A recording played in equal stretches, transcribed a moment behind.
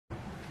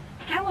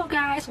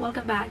guys!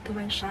 Welcome back to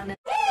my channel.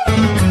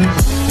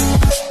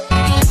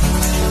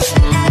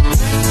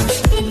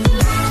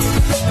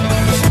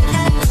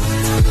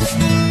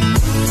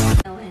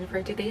 And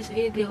for today's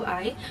video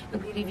ay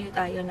mag-review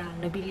tayo ng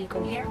nabili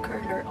kong hair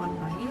curler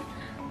online.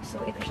 So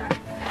ito siya.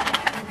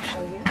 I'll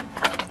show you.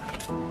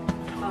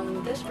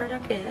 This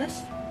product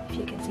is, if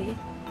you can see,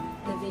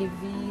 the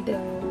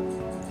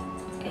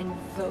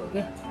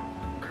VOGUE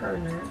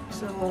curler.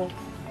 So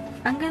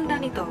ang ganda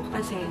nito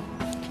kasi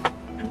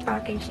ang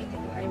packaging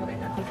nito ay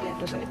maganda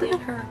kompleto. So, ito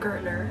yung hair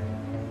curler.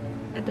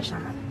 Ito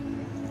siya.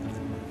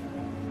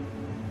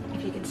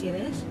 If you can see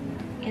this.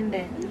 And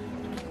then,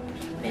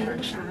 meron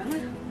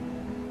siyang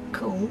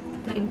comb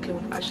na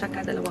include at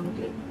saka dalawang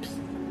clips.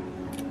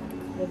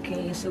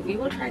 Okay, so we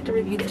will try to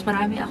review this.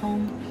 Marami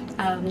akong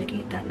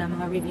nakita na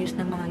mga reviews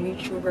ng mga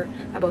YouTuber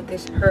about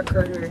this hair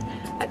curler.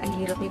 At ang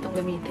hirap nitong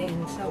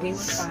gamitin. So, we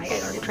will try.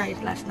 I already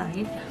tried it last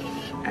night.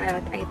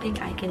 And I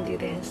think I can do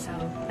this. So,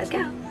 let's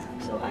go!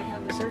 So, I have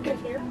a circuit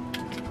here.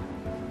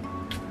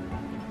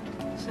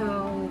 So,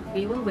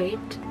 we will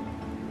wait.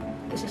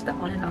 This is the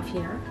on and off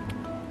here.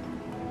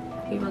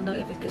 We will know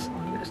if it is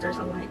on because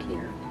there's a light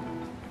here.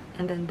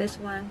 And then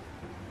this one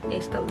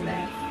is the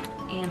left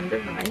and the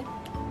right.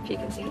 If you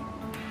can see.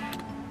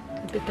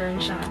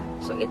 Ito-turn siya.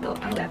 So, ito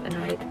ang left and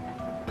right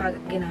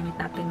pag ginamit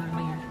natin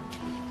mamaya.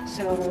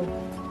 So,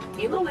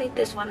 we will wait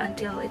this one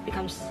until it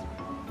becomes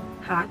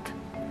hot.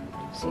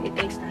 So, it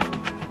takes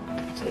time.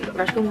 So,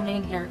 i-brush ko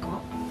muna yung hair ko.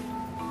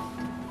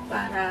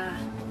 Para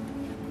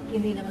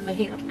hindi naman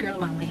mahirap girl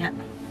mamaya.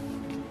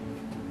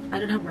 I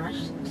don't have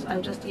brush. So,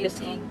 I'm just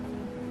using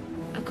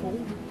a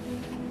comb.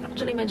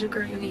 Actually, medyo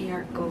curly yung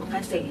hair ko.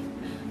 Kasi,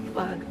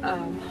 pag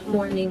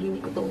morning, hindi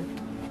ko to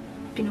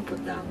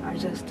pinuput down. I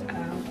just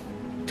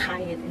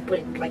tie it and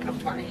put it like a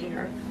bar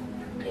hair.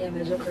 Kaya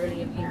medyo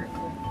curly yung hair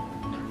ko.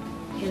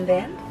 And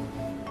then,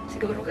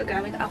 siguro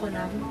gagamit ako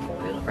ng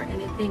oil or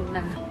anything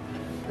na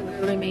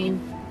will remain.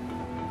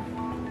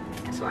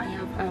 So I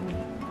have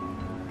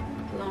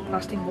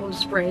long-lasting ball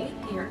spray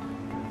here,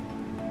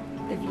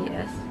 the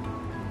VS,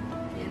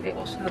 and I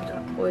also have the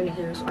oil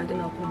here. So I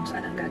don't know kung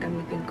saan ang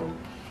gagamitin ko.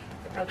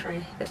 But I'll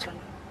try this one.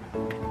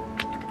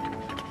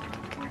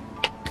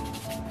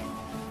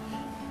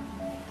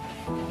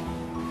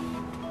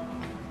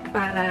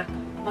 Para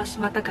mas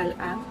matagal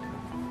ang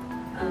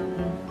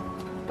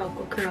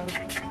pag-curl.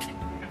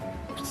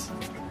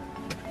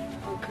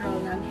 Curl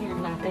ng hair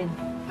natin.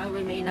 Ang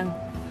remain ng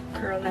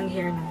curl ng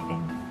hair natin.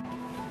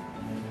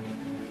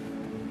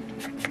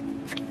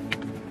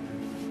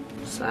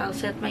 So, I'll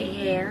set my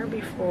hair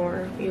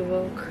before we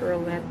will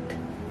curl it.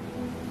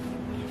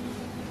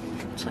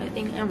 So, I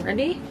think I'm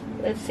ready.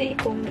 Let's see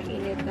kung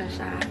mainit na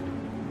siya.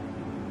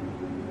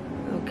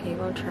 Okay,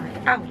 we'll try.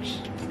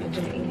 Ouch!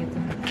 Medyo mainit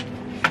na.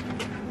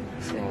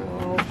 So,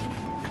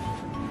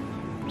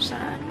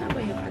 saan na ba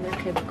yung other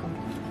clip ko?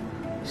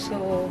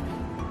 So,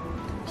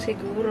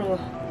 siguro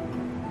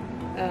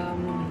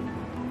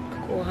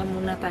kukuha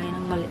muna tayo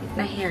ng maliit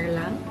na hair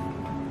lang.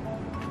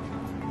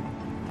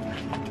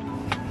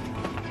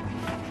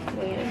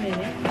 Wait a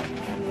minute.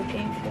 I'm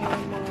looking for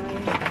my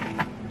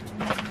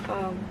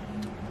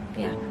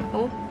yeah.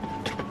 Oh.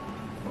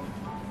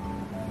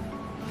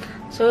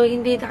 So,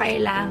 hindi na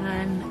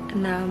kailangan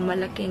na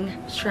malaking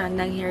strand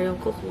ng hair yung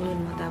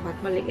kukunin mo. Dapat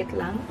maliit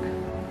lang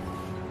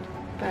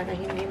para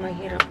hindi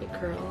mahirap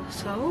i-curl.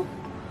 So,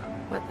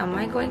 what am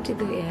I going to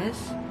do is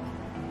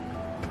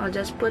I'll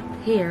just put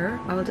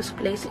here. I'll just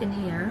place in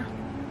here.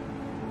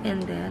 And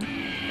then,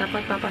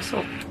 dapat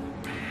papasok.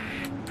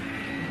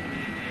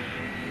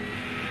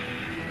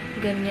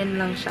 Ganyan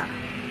lang siya.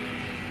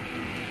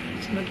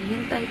 So,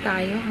 maghihintay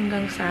tayo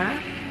hanggang sa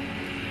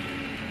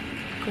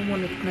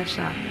kumunot na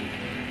siya.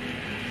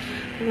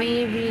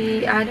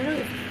 Maybe, I don't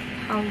know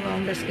how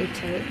long does it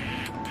take.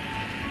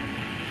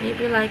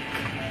 Maybe like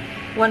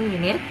 1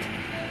 minute.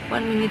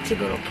 1 minute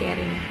siguro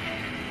carrying.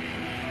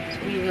 So,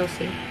 we will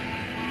see.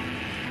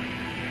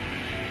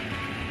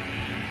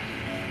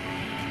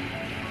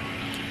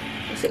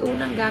 Kasi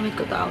unang gamit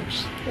ko to,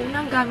 ouch.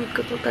 Unang gamit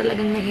ko to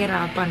talagang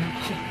nahirapan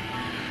ako.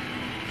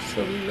 So,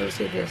 we will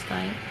see this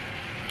time.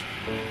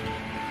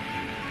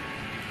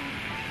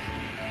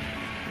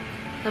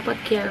 Dapat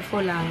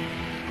careful lang.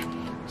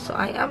 So,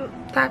 I am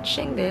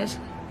touching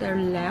this, the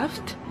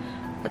left.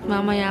 At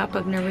mamaya,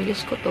 pag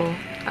na-release ko to,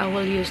 I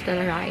will use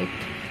the right.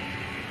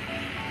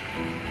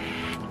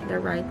 The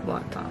right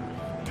bottom.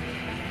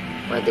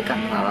 Pwede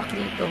kang hawak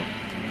dito.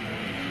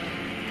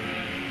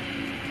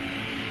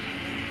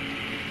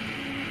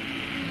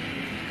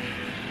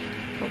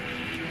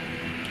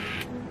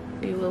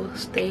 We will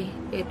stay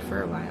it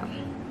for a while.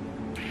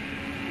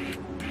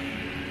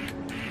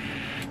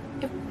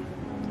 Yep.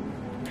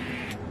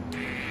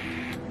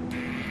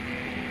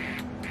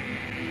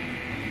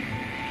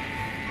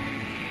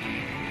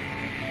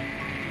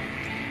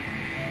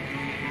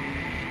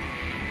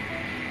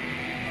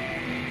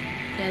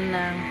 Yan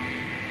lang.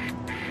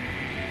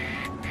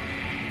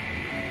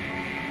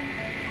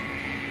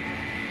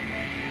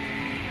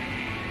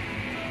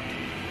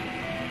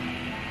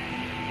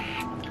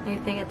 I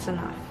think it's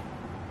enough.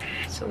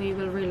 So we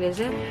will release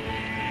it.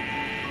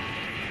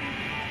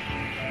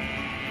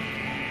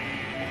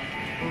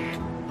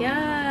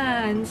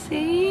 Yan!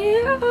 See?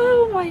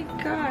 Oh my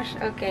gosh!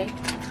 Okay.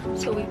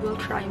 So we will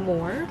try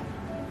more.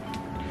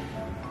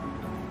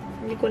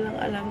 Hindi ko lang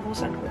alam kung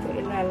saan ko ito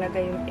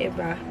ilalagay yung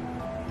iba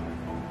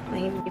na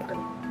hindi ko.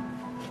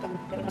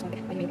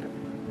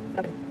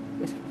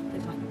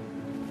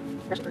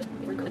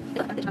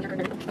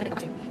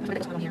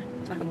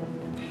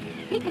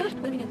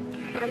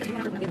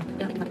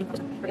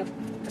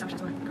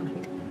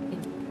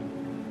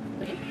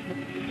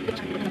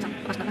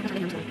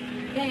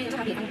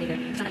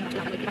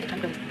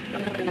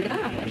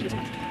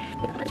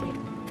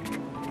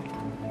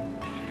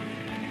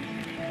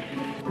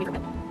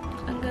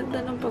 Ang ganda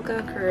ng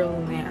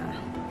pagka-curl niya.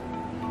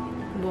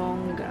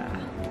 Bongga.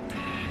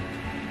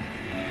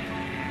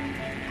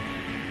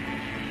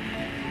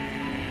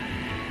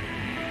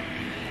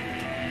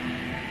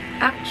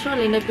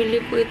 Actually, nabili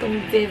ko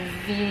itong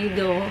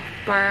Vivido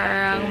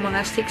parang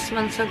mga 6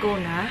 months ago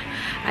na.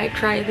 I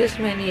tried this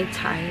many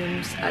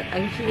times at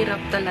ang hirap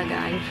talaga.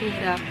 Ang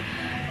hirap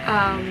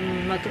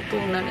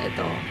matutunan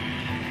ito.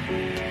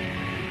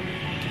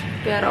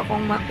 Pero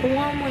kung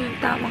makuha mo yung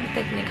tamang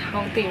technique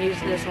how to use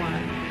this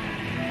one,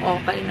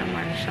 okay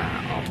naman siya.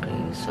 Okay.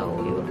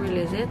 So, you will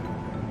release it.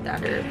 The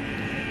other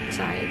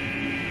side.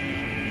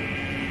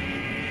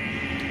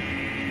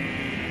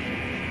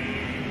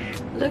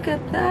 Look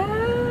at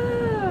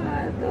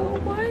that! Oh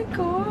my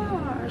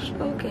gosh!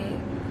 Okay.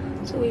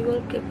 So, we will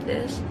keep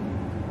this.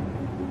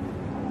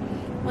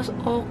 Mas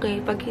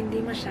okay pag hindi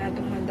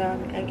masyadong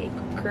madami ang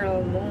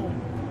i-curl mo.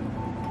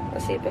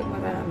 Kasi pag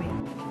marami.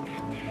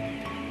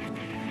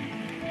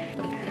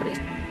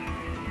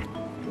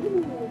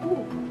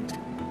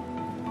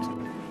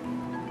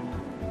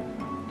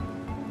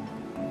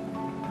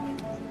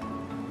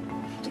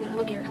 Siguro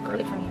huwag here. Curl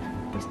it from here.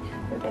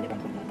 Pwede pang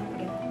kumana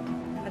again.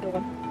 Another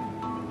one.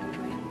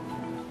 Try it.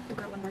 To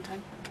curl one more time.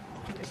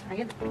 Just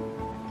hang it.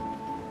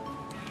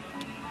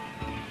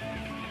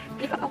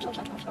 Ouch.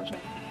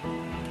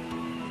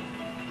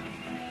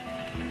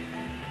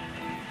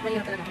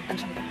 Mahirap talaga kung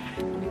tansya nito.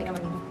 Kung hindi ka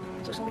marunong.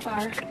 So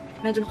far,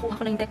 medyo nakuha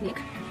ko na yung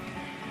technique.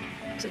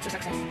 So, it's a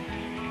success.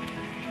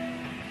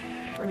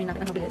 For me,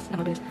 natin ang mabilis.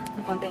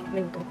 Ng konting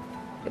minuto.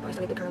 Diba, I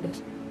started to curl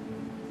this.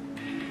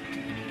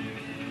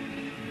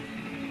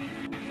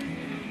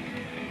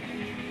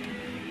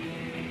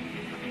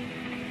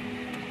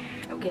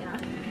 Okay,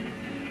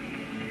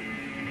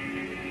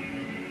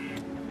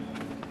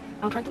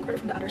 I'll try to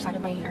curve the other side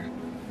of my hair.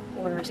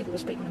 Or siguro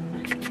spray ko na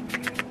muna.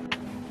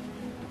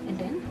 And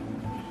then,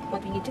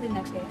 what we need to do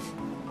next is,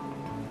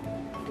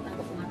 ito na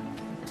ako kuha.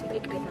 Kasi ito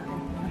i-create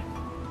natin.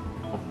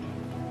 Oh,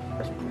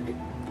 first one.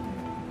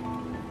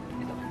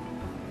 Ito.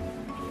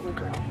 We'll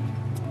curl.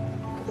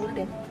 Kukuha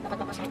natin. Dapat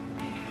makasal.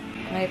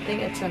 I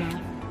think it's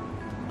enough.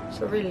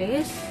 So,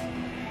 release.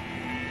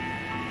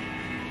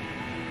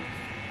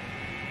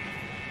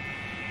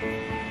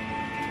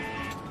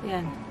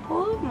 Yan.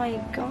 Oh my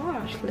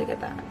gosh. Look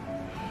at that.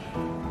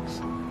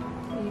 So,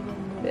 we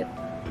will move it.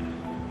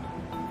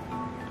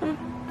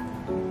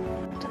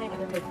 Ito na yung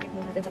i-click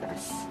muna natin sa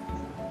taas.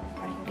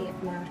 Para hindi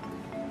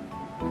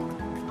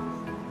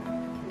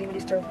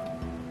ma-disturb.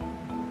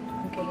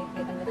 Okay,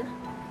 get another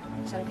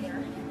side here.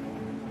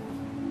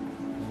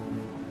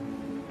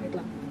 Wait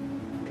lang.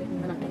 Click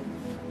muna natin.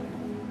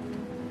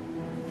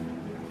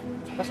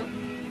 Pasok.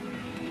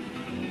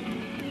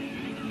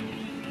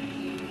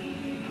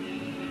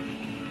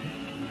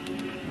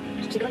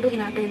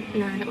 Siguraduhin natin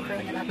na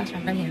nakukurl niya lahat ng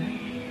strand hair.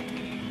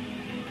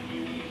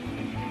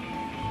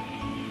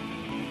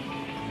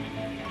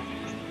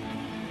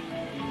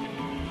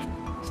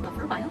 Stop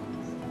for a while.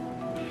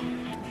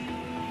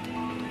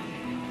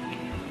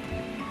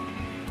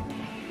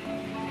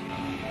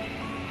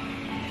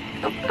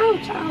 Oh,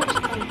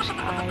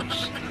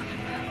 ouch.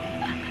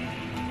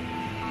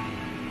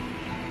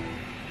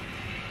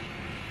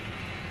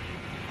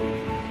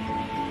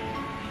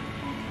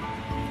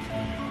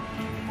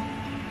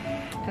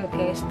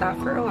 Okay, stop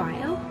for a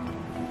while.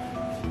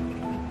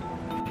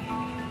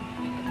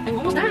 I'm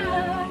almost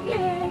done!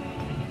 Yay!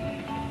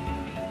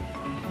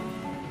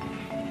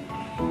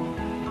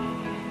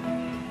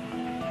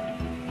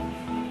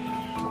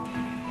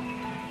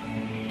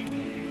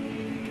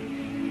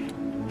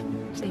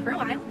 Stay for a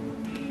while.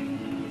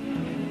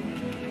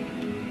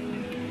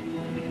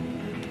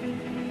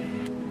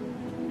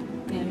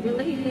 And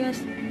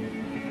release.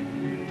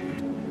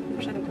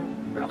 Masyado ko.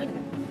 Pero okay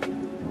na.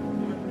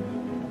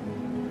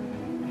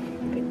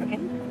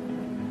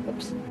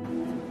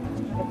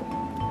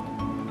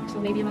 So,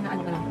 maybe mga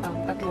ano na lang,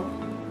 3,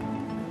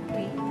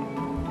 3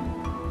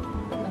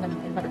 na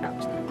natin,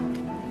 matatapos na.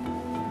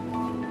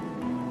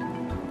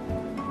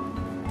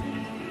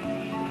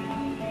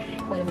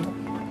 Wala mo,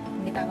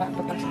 hindi tama ang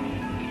papas.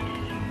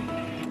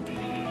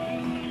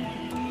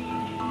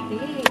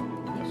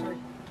 Sorry.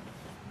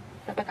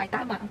 Dapat ay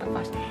tama ang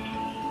papas.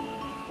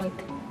 Wait.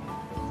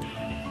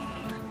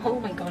 Oh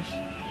my gosh.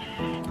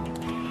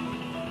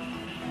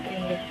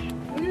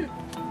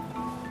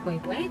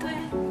 Wait.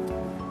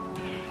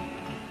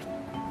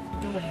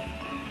 No way.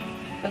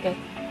 Okay,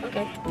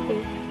 okay,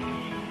 cool.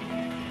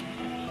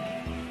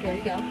 There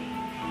you go.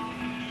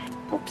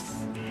 Oops.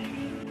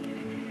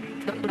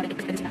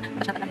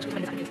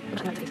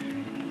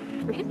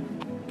 Breathe.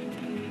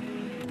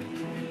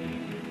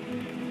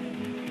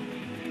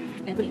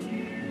 And breathe.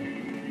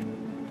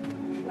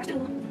 Last two.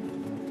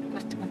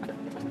 Last one.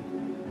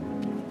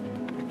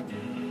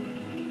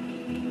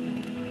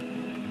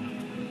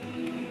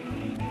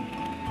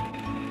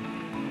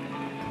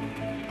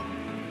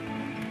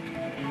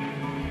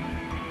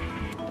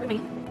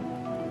 Breathe.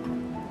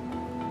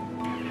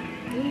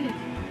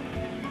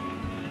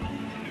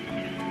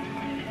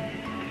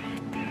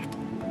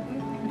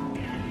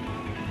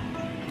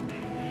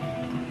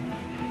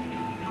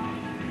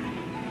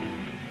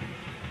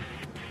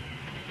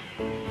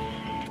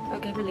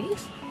 Okay,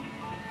 release.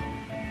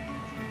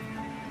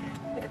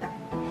 Look at that.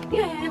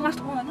 Yeah, last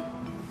one.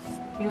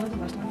 You know the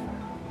last one.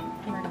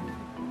 And we're done.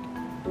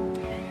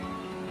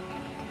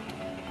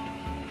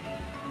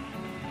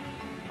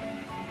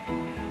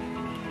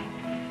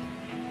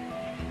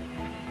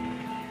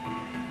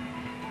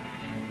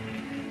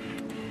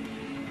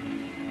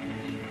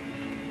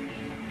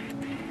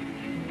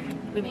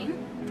 Remain.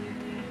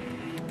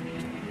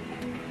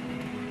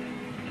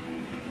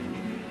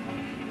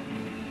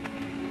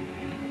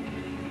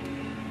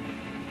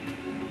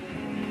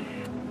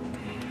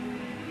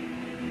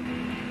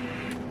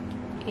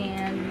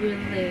 And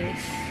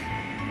release.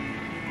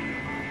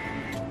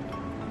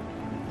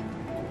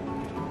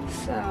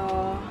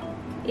 So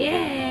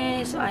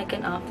yay, so I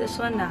can off this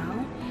one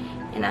now,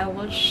 and I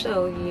will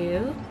show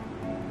you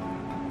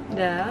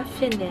the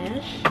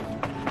finished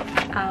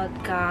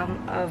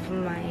outcome of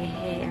my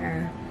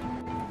hair.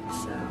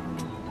 So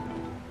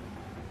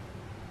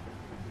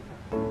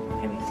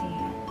let me see.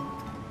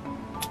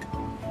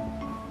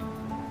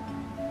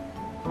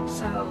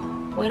 So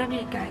wait a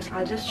minute guys,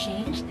 I'll just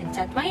change and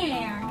set my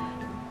hair.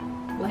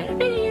 Wait a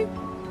minute.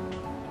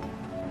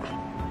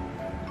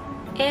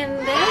 And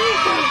there you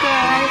go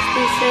guys,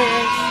 this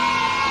is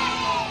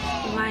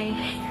my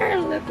hair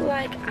look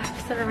like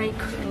after I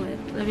curl it.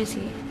 Let me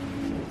see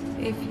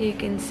if you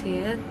can see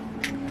it.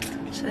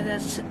 So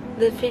that's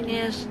the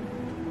finished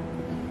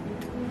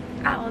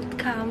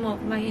outcome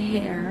of my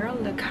hair.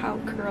 Look how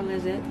curl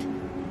is it.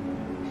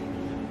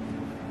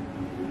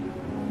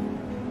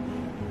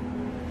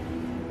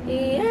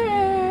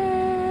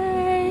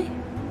 Yay!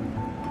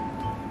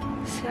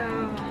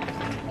 So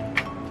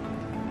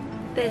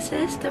this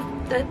is the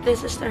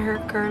hair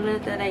curler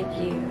that I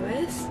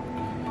use.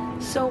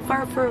 So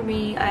far for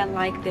me, I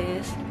like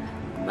this.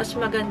 Mas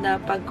maganda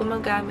pag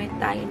gumagamit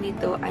tayo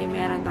nito ay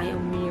meron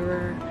tayong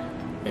mirror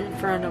in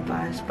front of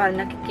us para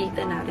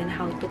nakikita natin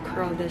how to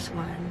curl this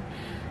one.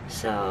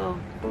 So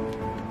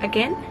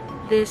again,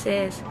 this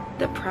is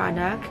the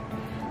product,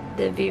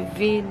 the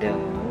VOGUE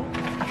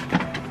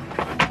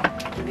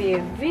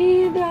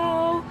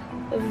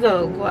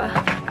VOGUE.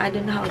 I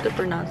don't know how to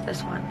pronounce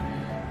this one,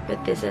 but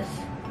this is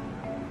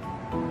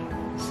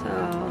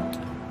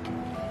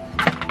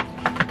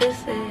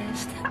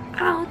the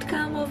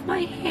outcome of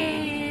my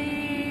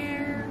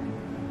hair.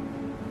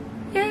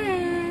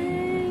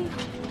 Yay!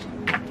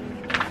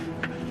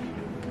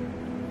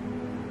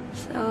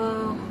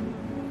 So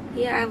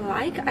yeah,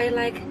 I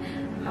like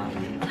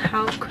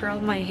how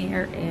curled my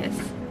hair is.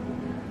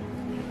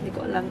 Hindi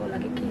ko alam kung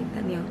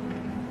nakikita niyo.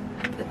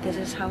 But this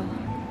is how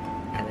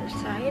other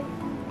side.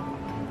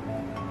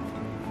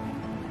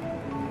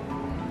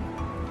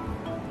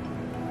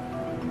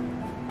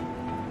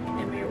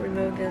 Let me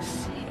remove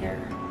this hair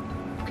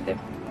clip.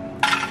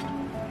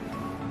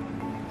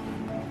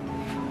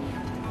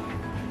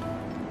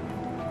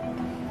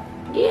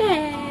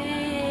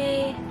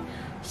 Yay!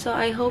 So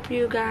I hope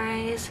you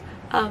guys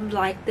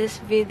like this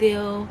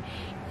video,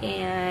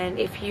 and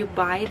if you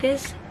buy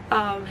this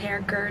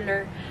hair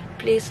curler,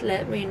 please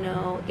let me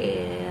know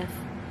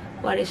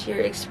what is your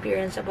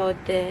experience about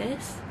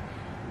this.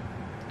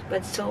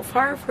 But so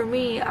far for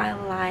me, I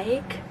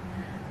like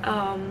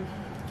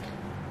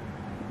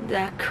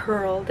the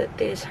curl that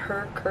this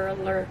hair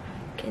curler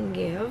can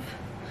give,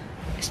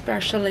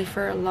 especially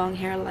for a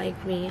long hair like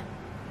me.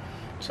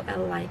 So I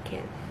like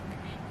it.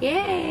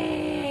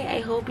 Yay! I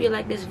hope you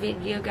like this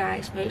video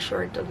guys. Make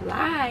sure to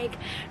like,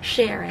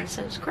 share, and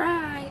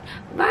subscribe.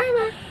 Bye!